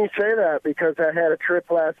interesting you say that, because I had a trip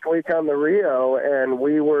last week on the Rio, and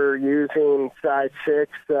we were using size 6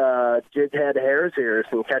 jig head hare's ears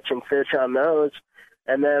and catching fish on those,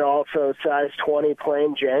 and then also size 20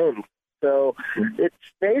 plain James. So it's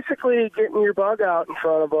basically getting your bug out in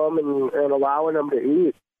front of them and allowing them to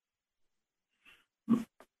eat.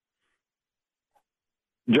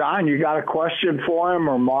 John, you got a question for him,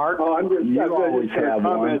 or Mark? Oh, I'm just always have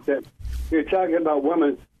one. That you're talking about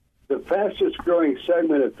women. The fastest growing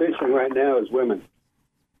segment of fishing right now is women.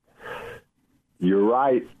 You're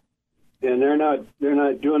right. And they're not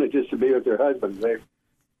doing it just to be with their husbands.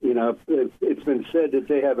 It's been said that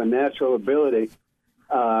they have a natural ability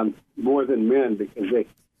more than men, because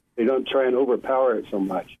they don't try and overpower it so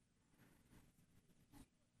much.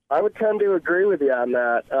 I would tend to agree with you on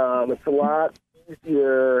that. It's a lot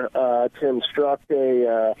easier to instruct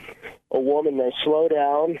a woman. They slow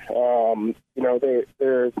down.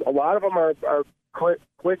 They're a lot of them are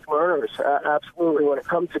quick learners. Absolutely. When it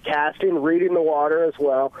comes to casting, reading the water as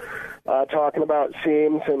well, talking about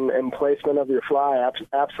seams and placement of your fly.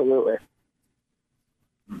 Absolutely.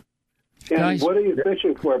 And Guys, what are you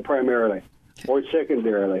fishing for primarily or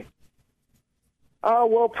secondarily?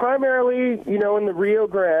 Well, primarily, in the Rio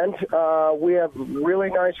Grande, we have really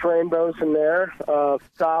nice rainbows in there,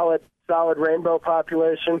 solid solid rainbow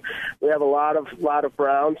population. We have a lot of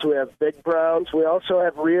browns. We have big browns. We also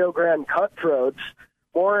have Rio Grande cutthroats,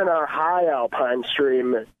 more in our high alpine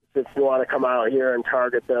stream if you want to come out here and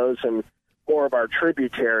target those, and more of our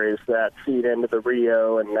tributaries that feed into the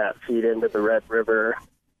Rio and that feed into the Red River.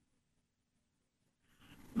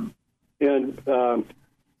 And so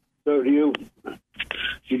do you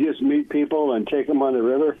just meet people and take them on the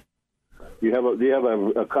river? Do you have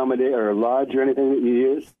a accommodate or a lodge or anything that you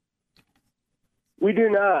use? We do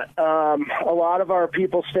not. A lot of our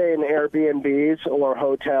people stay in Airbnbs or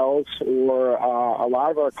hotels, or a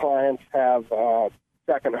lot of our clients have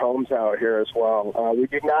second homes out here as well. We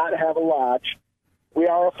do not have a lodge. We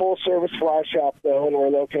are a full-service fly shop, though, and we're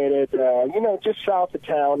located, just south of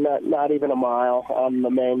town, not even a mile on the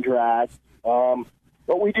main drag.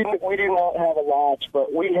 But we do not have a lodge,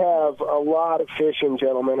 but we have a lot of fishing,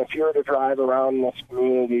 gentlemen. If you were to drive around this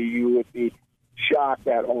community, you would be shocked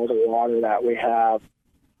at all the water that we have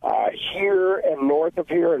here and north of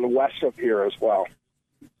here and west of here as well.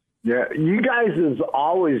 Yeah, you guys have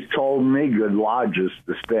always told me good lodges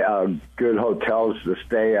to stay, good hotels to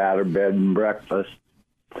stay at, or bed and breakfast.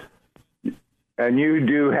 And you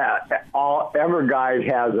do have Everguide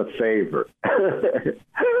has a favorite.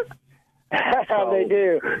 They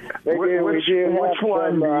do. Which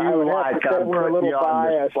one do you like? I'm putting you on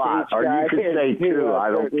the spot. Or you can say two. I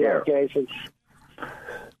don't care. Locations.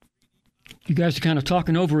 You guys are kind of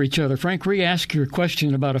talking over each other. Frank, re-ask your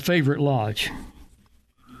question about a favorite lodge.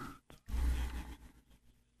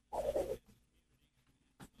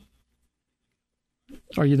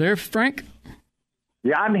 Are you there, Frank?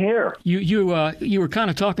 Yeah, I'm here. You were kind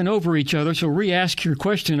of talking over each other, so re-ask your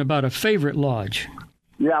question about a favorite lodge.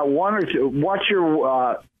 Yeah, one or two. What's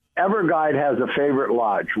your Everguide has a favorite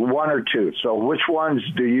lodge, one or two. So which ones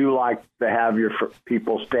do you like to have your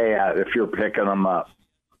people stay at if you're picking them up?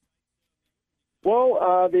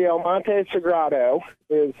 Well, the El Monte Sagrado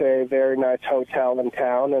is a very nice hotel in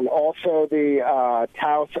town, and also the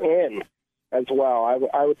Taos Inn as well.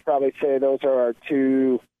 I would probably say those are our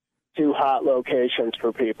two hot locations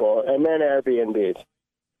for people, and then Airbnbs.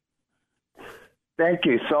 Thank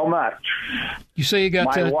you so much. You say you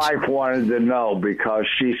got my wife wanted to know because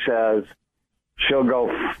she says she'll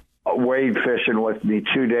go wade fishing with me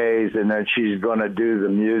 2 days, and then she's going to do the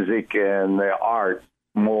music and the art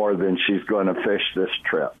more than she's going to fish this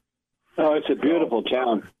trip. Oh, it's a beautiful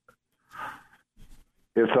town.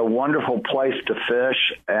 It's a wonderful place to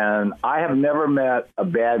fish, and I have never met a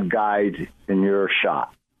bad guide in your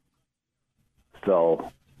shop.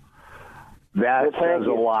 So that says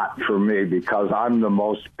a lot for me because I'm the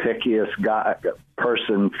most pickiest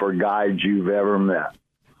person for guides you've ever met.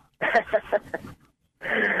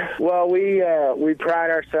 Well, we pride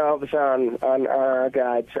ourselves on our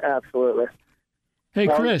guides, absolutely. Hey,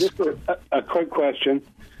 Chris. Just a quick question.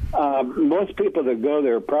 Most people that go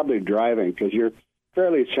there are probably driving because you're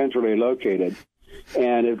fairly centrally located.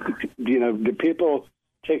 And do people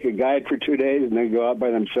take a guide for 2 days and then go out by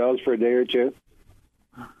themselves for a day or two?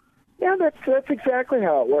 Yeah, that's exactly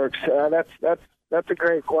how it works. That's a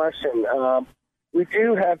great question. We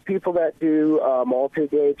do have people that do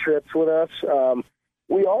multi-day trips with us.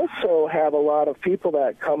 We also have a lot of people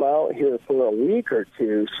that come out here for a week or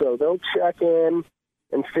two, so they'll check in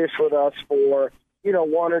and fish with us for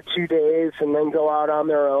 1 or 2 days, and then go out on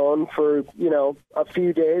their own for a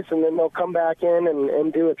few days, and then they'll come back in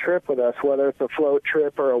and do a trip with us, whether it's a float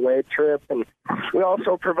trip or a wade trip. And we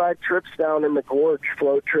also provide trips down in the gorge,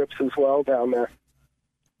 float trips as well down there.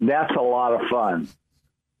 That's a lot of fun.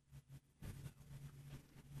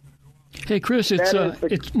 Hey, Chris,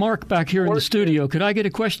 it's Mark back here in the studio. Could I get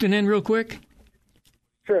a question in real quick?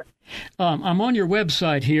 Sure. I'm on your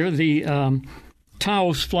website here, the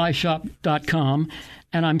TaosFlyShop.com,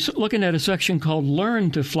 and I'm looking at a section called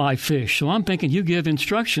Learn to Fly Fish. So I'm thinking you give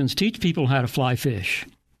instructions, teach people how to fly fish.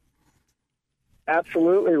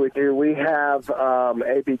 Absolutely, we do. We have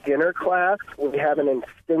a beginner class, we have an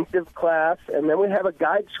instinctive class, and then we have a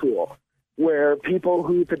guide school where people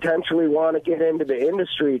who potentially want to get into the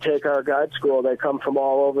industry take our guide school. They come from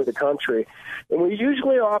all over the country. And we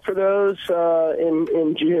usually offer those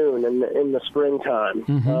in June, in the springtime.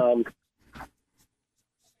 Mm-hmm.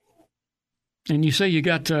 And you say you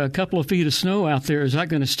got a couple of feet of snow out there. Is that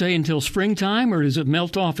going to stay until springtime, or does it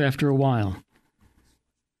melt off after a while?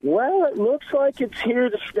 Well, it looks like it's here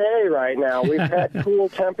to stay right now. We've had cool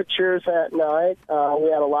temperatures at night. We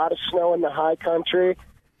had a lot of snow in the high country.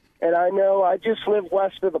 And I know I just live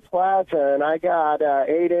west of the plaza, and I got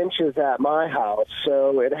 8 inches at my house.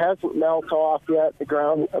 So it hasn't melted off yet. The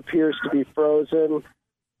ground appears to be frozen.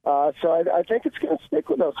 So I think it's going to stick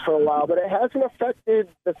with us for a while, but it hasn't affected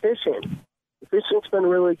the fishing. The fishing's been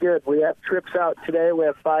really good. We have trips out today. We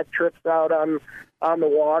have 5 trips out on the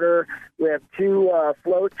water. We have 2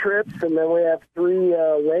 float trips, and then we have 3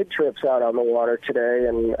 wade trips out on the water today,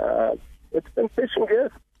 and it's been fishing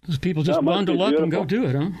good. People just bundle up and go do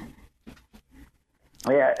it, huh?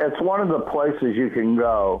 Yeah, it's one of the places you can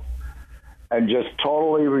go and just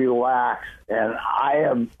totally relax. And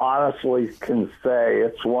I honestly can say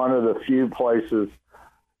it's one of the few places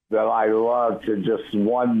that I love to just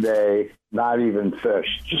one day not even fish,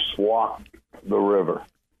 just walk the river.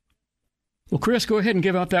 Well, Chris, go ahead and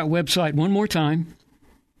give out that website one more time.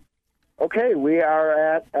 Okay, we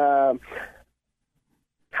are at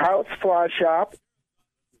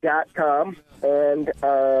houseflyshop.com, and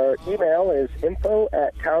our email is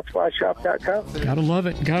info@taosflyshop.com. Gotta love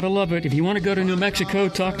it. Gotta love it. If you want to go to New Mexico,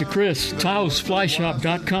 talk to Chris.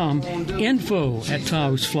 taosflyshop.com,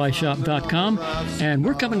 info@taosflyshop.com. And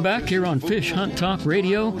we're coming back here on Fish Hunt Talk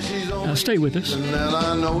Radio. Stay with us. And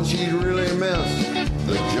I know she'd really miss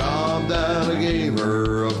the job that I gave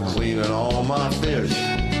her of cleaning all my fish.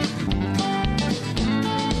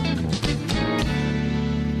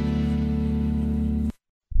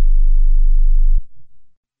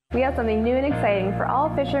 We have something new and exciting for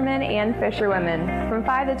all fishermen and fisherwomen, from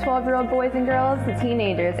 5 to 12-year-old boys and girls to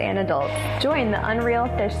teenagers and adults. Join the Unreal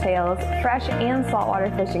Fish Tales Fresh and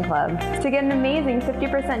Saltwater Fishing Club to get an amazing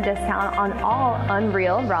 50% discount on all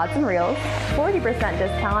Unreal rods and reels, 40%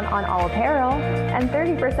 discount on all apparel, and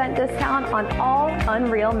 30% discount on all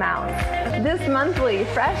Unreal mounts. This monthly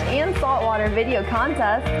Fresh and Saltwater video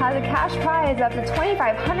contest has a cash prize up to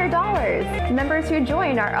 $2,500. Members who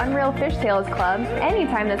join our Unreal Fish Tales Club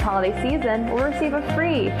anytime this holiday season will receive a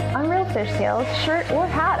free Unreal Fish Tales shirt or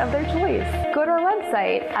hat of their choice. Go to our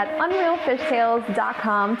website at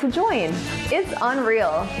unrealfishtales.com to join. It's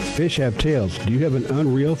unreal. Fish have tails. Do you have an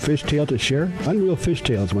Unreal Fish Tale to share? Unreal Fish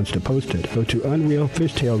Tales wants to post it. Go to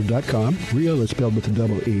unrealfishtales.com. Real is spelled with a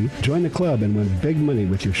double E. Join the club and win big money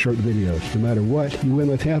with your short videos. No matter what, you win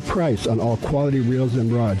with half price on all quality reels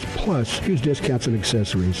and rods, plus huge discounts and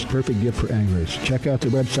accessories. Perfect gift for anglers. Check out the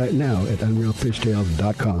website now at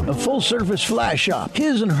unrealfishtales.com. A full-service fly shop,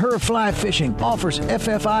 His and Her Fly Fishing, offers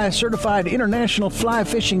FFI-certified international fly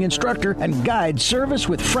fishing instructor and guide service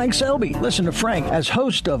with Frank Selby. Listen to Frank as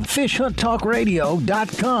host of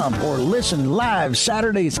FishHuntTalkRadio.com or listen live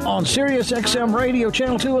Saturdays on SiriusXM Radio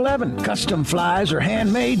Channel 211. Custom flies are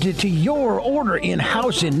handmade to your order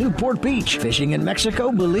in-house in Newport Beach. Fishing in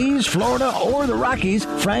Mexico, Belize, Florida, or the Rockies,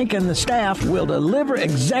 Frank and the staff will deliver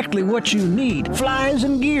exactly what you need. Flies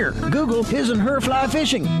and gear. Google His and Her Fly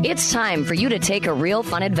Fishing. It's time for you to take a real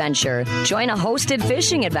fun adventure. Join a hosted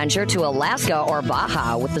fishing adventure to Alaska or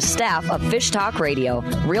Baja with the staff of Fish Talk Radio.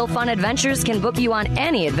 Real Fun Adventures can book you on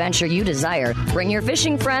any adventure you desire. Bring your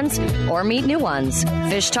fishing friends or meet new ones.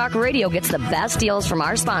 Fish Talk Radio gets the best deals from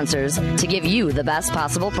our sponsors to give you the best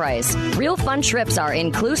possible price. Real Fun trips are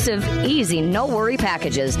inclusive, easy, no-worry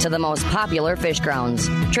packages to the most popular fish grounds.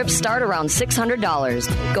 Trips start around $600.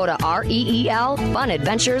 Go to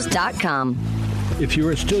REELfunadventures.com. If you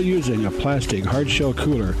are still using a plastic hard-shell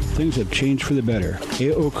cooler, things have changed for the better.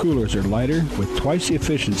 AO coolers are lighter with twice the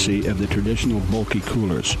efficiency of the traditional bulky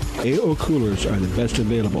coolers. AO coolers are the best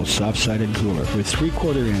available soft-sided cooler with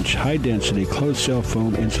 3/4-inch high-density closed-cell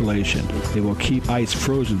foam insulation. They will keep ice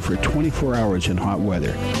frozen for 24 hours in hot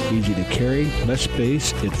weather. Easy to carry, less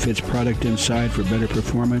space, it fits product inside for better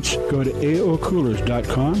performance. Go to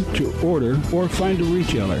AOcoolers.com to order or find a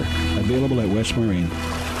retailer. Available at West Marine.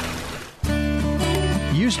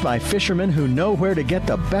 Used by fishermen who know where to get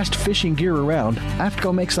the best fishing gear around,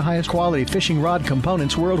 AFTCO makes the highest quality fishing rod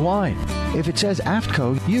components worldwide. If it says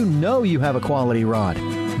AFTCO, you know you have a quality rod.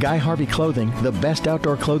 Guy Harvey Clothing, the best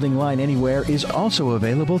outdoor clothing line anywhere, is also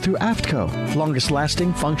available through AFTCO. Longest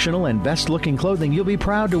lasting, functional, and best looking clothing you'll be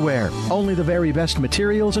proud to wear. Only the very best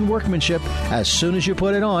materials and workmanship. As soon as you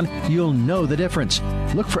put it on, you'll know the difference.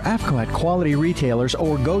 Look for AFTCO at quality retailers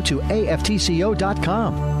or go to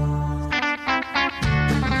AFTCO.com.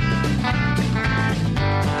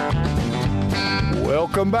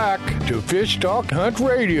 Welcome back to Fish Talk Hunt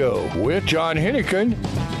Radio with John Hennigan.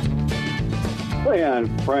 And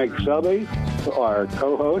Frank Selby, our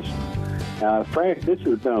co-host. Frank, this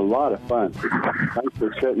has been a lot of fun. Thanks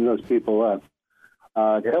for setting those people up.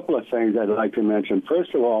 A couple of things I'd like to mention.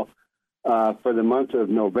 First of all, for the month of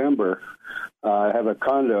November, I have a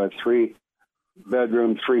condo, a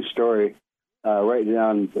 3-bedroom, 3-story, right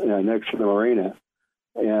down next to the marina.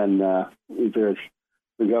 And we've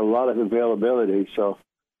got a lot of availability, so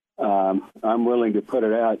I'm willing to put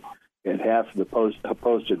it out at half the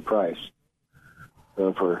posted price.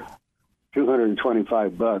 So for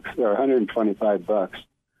 $225 or $125,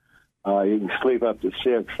 you can sleep up to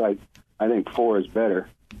 6. I think 4 is better,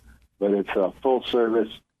 but it's a full service,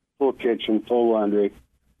 full kitchen, full laundry,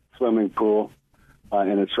 swimming pool,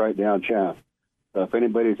 and it's right downtown. So if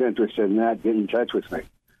anybody's interested in that, get in touch with me.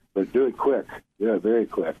 But do it quick. Do it very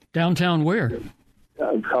quick. Downtown where?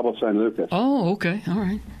 Cabo San Lucas. Oh, okay. All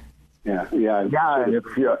right. Yeah. And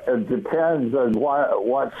it depends on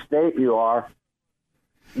what state you are.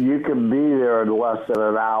 You can be there in less than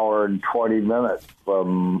an hour and 20 minutes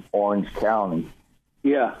from Orange County.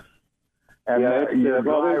 Yeah. And there's a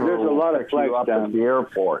lot of flights down at the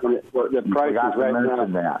airport. The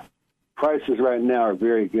prices right now are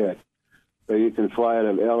very good. So you can fly out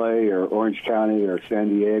of L.A. or Orange County or San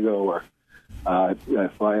Diego or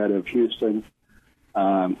fly out of Houston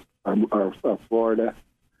or Florida.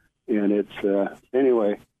 And it's,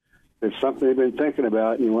 anyway, it's something you've been thinking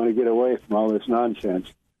about and you want to get away from all this nonsense.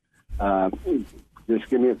 Just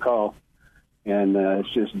give me a call. And it's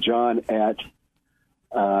just John at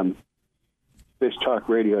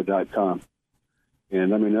fishtalkradio.com. And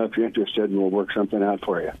let me know if you're interested, and we'll work something out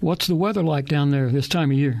for you. What's the weather like down there this time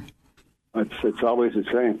of year? It's always the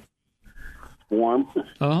same. Warm.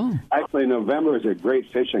 Oh. Actually, November is a great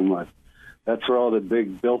fishing month. That's where all the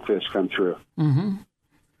big billfish come through. Mm-hmm.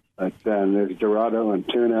 But there's Dorado and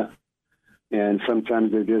tuna, and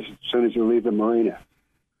sometimes they're just as soon as you leave the marina.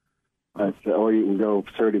 Or you can go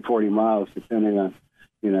 30, 40 miles, depending on,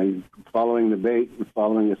 following the bait and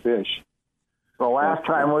following the fish. The last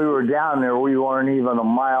time we were down there, we weren't even a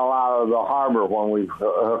mile out of the harbor when we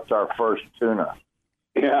hooked our first tuna.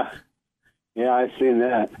 Yeah, I've seen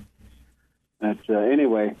that. But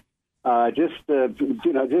anyway, just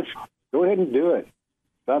go ahead and do it.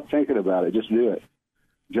 Stop thinking about it. Just do it.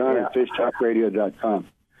 John at fishtalkradio.com.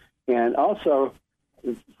 And also,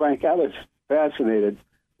 Frank, I was fascinated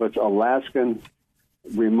with Alaskan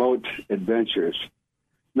Remote Adventures.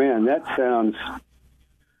 Man, that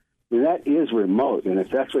is remote. And if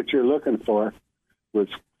that's what you're looking for, with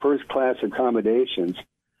first-class accommodations,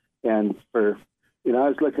 and for, I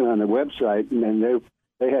was looking on the website, and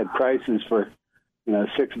they had prices for,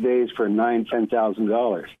 6 days for $9,000,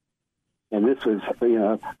 $10,000. And this was,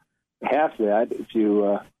 half that if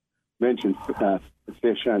you mention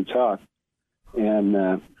Fish on Talk.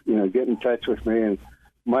 And, get in touch with me, and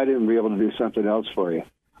might even be able to do something else for you.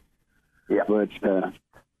 Yeah. But,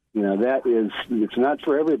 it's not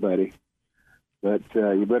for everybody. But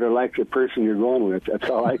you better like the person you're going with. That's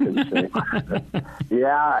all I can say.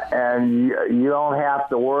 Yeah, and you don't have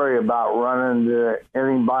to worry about running into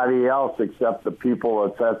anybody else except the people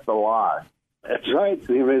that's at the lodge. That's right.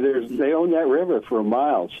 They own that river for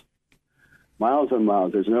miles and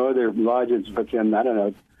miles. There's no other lodges within,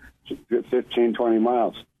 15, 20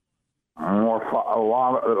 miles.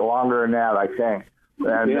 Longer than that, I think.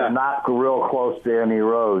 And they're not real close to any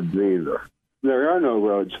roads either. There are no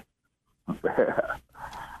roads.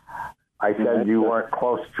 I said you weren't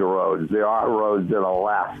close to roads. There are roads in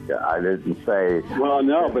Alaska. I didn't say 50 but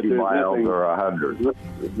there's miles nothing, or 100.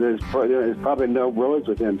 There's probably no roads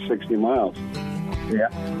within 60 miles. Yeah.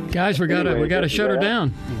 Guys, we gotta shut her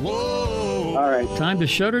down. Whoa. All right. Time to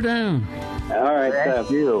shut her down. All right. Thank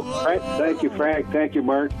you. Thank you, Frank. Thank you,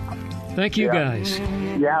 Mark. Thank you, guys.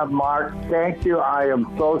 Yeah, Mark, thank you. I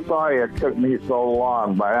am so sorry it took me so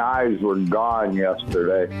long. My eyes were gone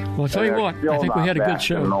yesterday. Well, I'll tell you what, I think we had a good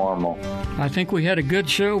show. Normal. I think we had a good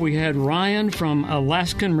show. We had Ryan from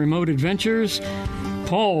Alaskan Remote Adventures,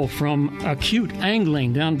 Paul from Acute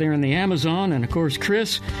Angling down there in the Amazon, and, of course,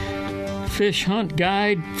 Chris, Fish Hunt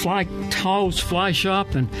Guide, Tao's Fly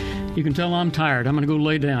Shop, and you can tell I'm tired. I'm going to go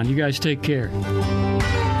lay down. You guys take care.